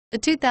The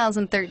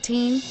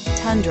 2013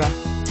 Tundra.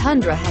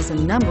 Tundra has a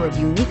number of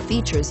unique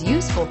features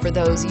useful for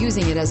those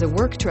using it as a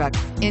work truck,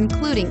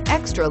 including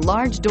extra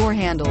large door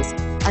handles,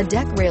 a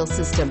deck rail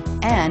system,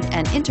 and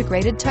an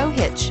integrated tow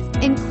hitch.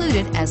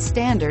 Included as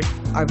standard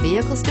are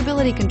vehicle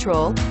stability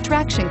control,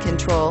 traction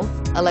control,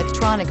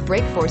 electronic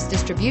brake force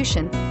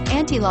distribution,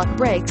 anti-lock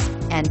brakes,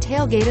 and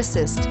tailgate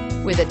assist.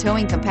 With a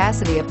towing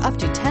capacity of up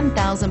to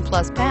 10,000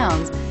 plus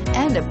pounds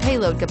and a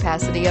payload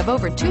capacity of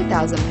over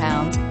 2,000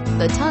 pounds,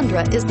 the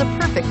Tundra is the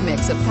perfect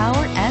mix of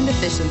power and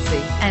efficiency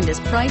and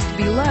is priced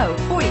below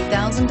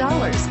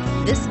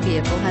 $40,000. This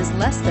vehicle has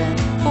less than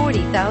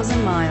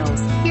 40,000 miles.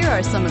 Here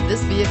are some of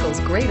this vehicle's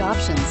great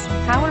options: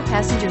 power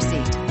passenger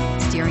seat,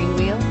 steering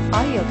wheel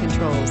audio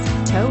controls,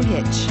 tow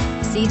hitch,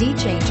 CD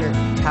changer,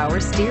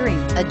 power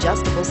steering,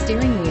 adjustable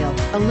steering wheel,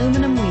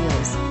 aluminum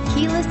wheels,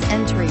 keyless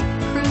entry,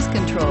 cruise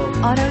control,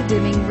 auto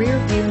dimming rear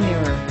view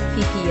mirror,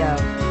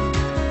 PPO.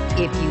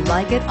 If you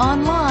like it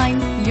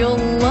online, you'll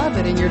love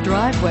it in your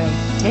driveway.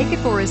 Take it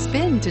for a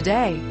spin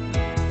today.